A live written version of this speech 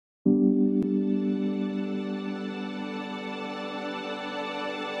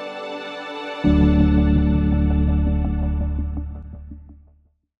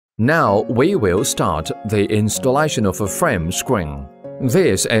Now we will start the installation of a frame screen.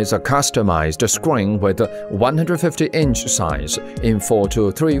 This is a customized screen with 150-inch size in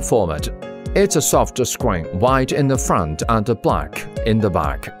 4:3 format. It's a soft screen, white in the front and black in the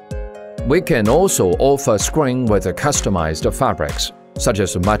back. We can also offer screen with customized fabrics, such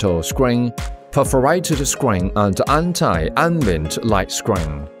as metal screen, perforated screen and anti-ambient light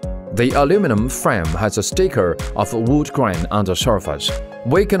screen. The aluminum frame has a sticker of wood grain on the surface.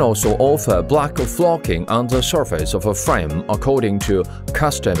 We can also offer black flocking on the surface of a frame according to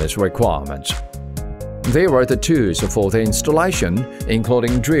customers' requirements. There are the tools for the installation,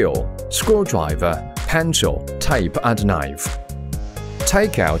 including drill, screwdriver, pencil, tape and knife.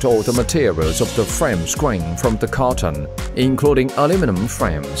 Take out all the materials of the frame screen from the carton, including aluminum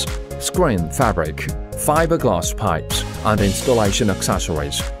frames, screen fabric, fiberglass pipes, and installation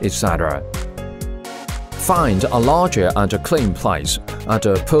accessories, etc. Find a larger and clean place and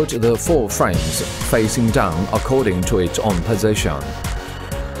put the 4 frames facing down according to its own position.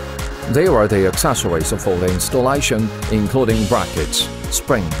 There are the accessories for the installation, including brackets,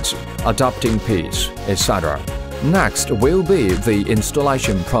 springs, adapting piece, etc. Next will be the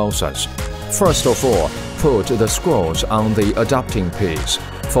installation process. First of all, put the screws on the adapting piece.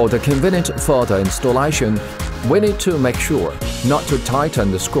 For the convenient further installation, we need to make sure not to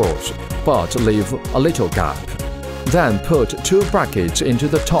tighten the screws, but leave a little gap. Then put 2 brackets into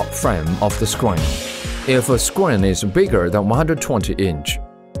the top frame of the screen. If a screen is bigger than 120 inch,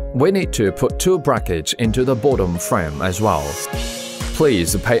 we need to put 2 brackets into the bottom frame as well.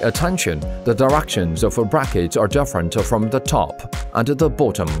 Please pay attention, the directions of brackets are different from the top and the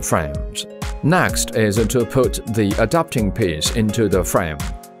bottom frames. Next is to put the adapting piece into the frame.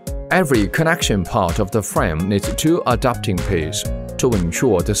 Every connection part of the frame needs 2 adapting pieces to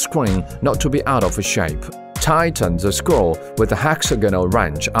ensure the screen not to be out of shape. Tighten the screw with a hexagonal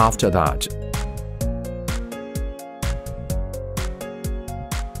wrench after that.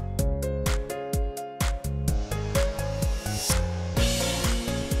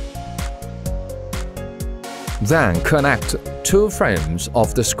 Then connect 2 frames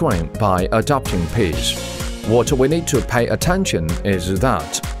of the screen by adapting piece. What we need to pay attention is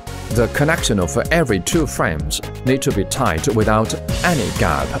that the connection of every 2 frames need to be tight without any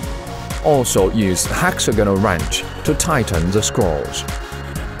gap. Also use hexagonal wrench to tighten the screws.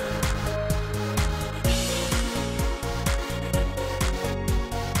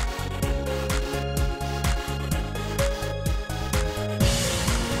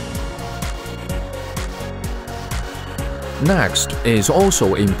 Next is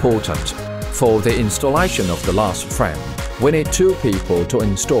also important. For the installation of the last frame, we need 2 people to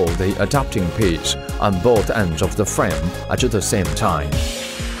install the adapting piece on both ends of the frame at the same time.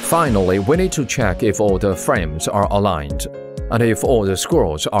 Finally, we need to check if all the frames are aligned and if all the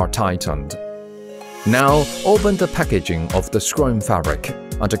screws are tightened. Now, open the packaging of the screen fabric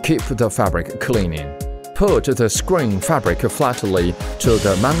and keep the fabric cleaning. Put the screen fabric flatly to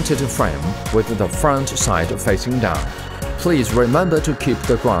the mounted frame with the front side facing down. Please remember to keep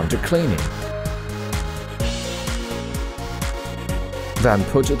the ground cleaning. Then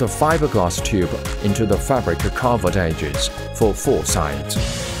put the fiberglass tube into the fabric-covered edges for 4 sides.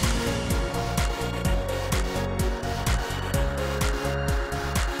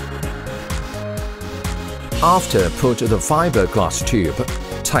 After put the fiberglass tube,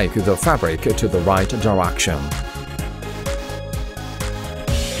 take the fabric to the right direction.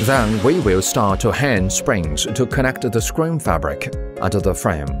 Then we will start to hang springs to connect the screen fabric and the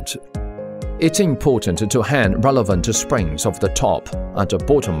frames. It's important to hang relevant springs of the top and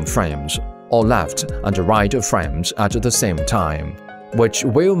bottom frames, or left and right frames at the same time, which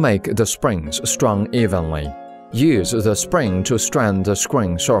will make the springs strong evenly. Use the spring to strand the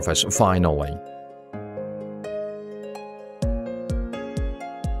screen surface finally.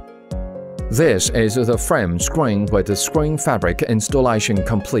 This is the frame screen with the screen fabric installation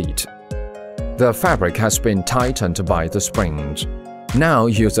complete. The fabric has been tightened by the springs. Now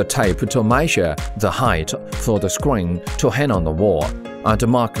use a tape to measure the height for the screen to hang on the wall and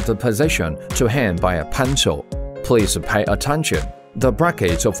mark the position to hang by a pencil. Please pay attention. The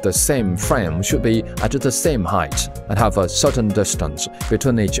brackets of the same frame should be at the same height and have a certain distance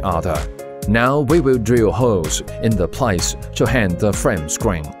between each other. Now we will drill holes in the place to hang the frame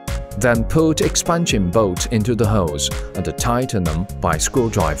screen. Then put expansion bolts into the holes and tighten them by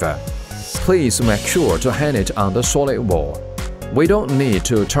screwdriver. Please make sure to hang it on the solid wall. We don't need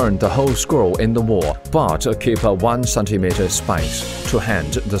to turn the whole screw in the wall, but keep a 1 cm space to hang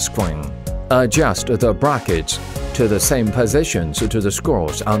the screen. Adjust the brackets to the same positions to the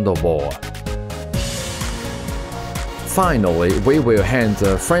screws on the wall. Finally, we will hang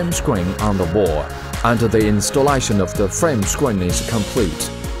the frame screen on the wall, and the installation of the frame screen is complete.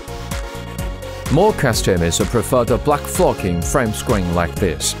 More customers prefer the black flocking frame screen like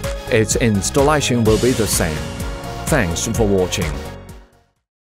this. Its installation will be the same. Thanks for watching.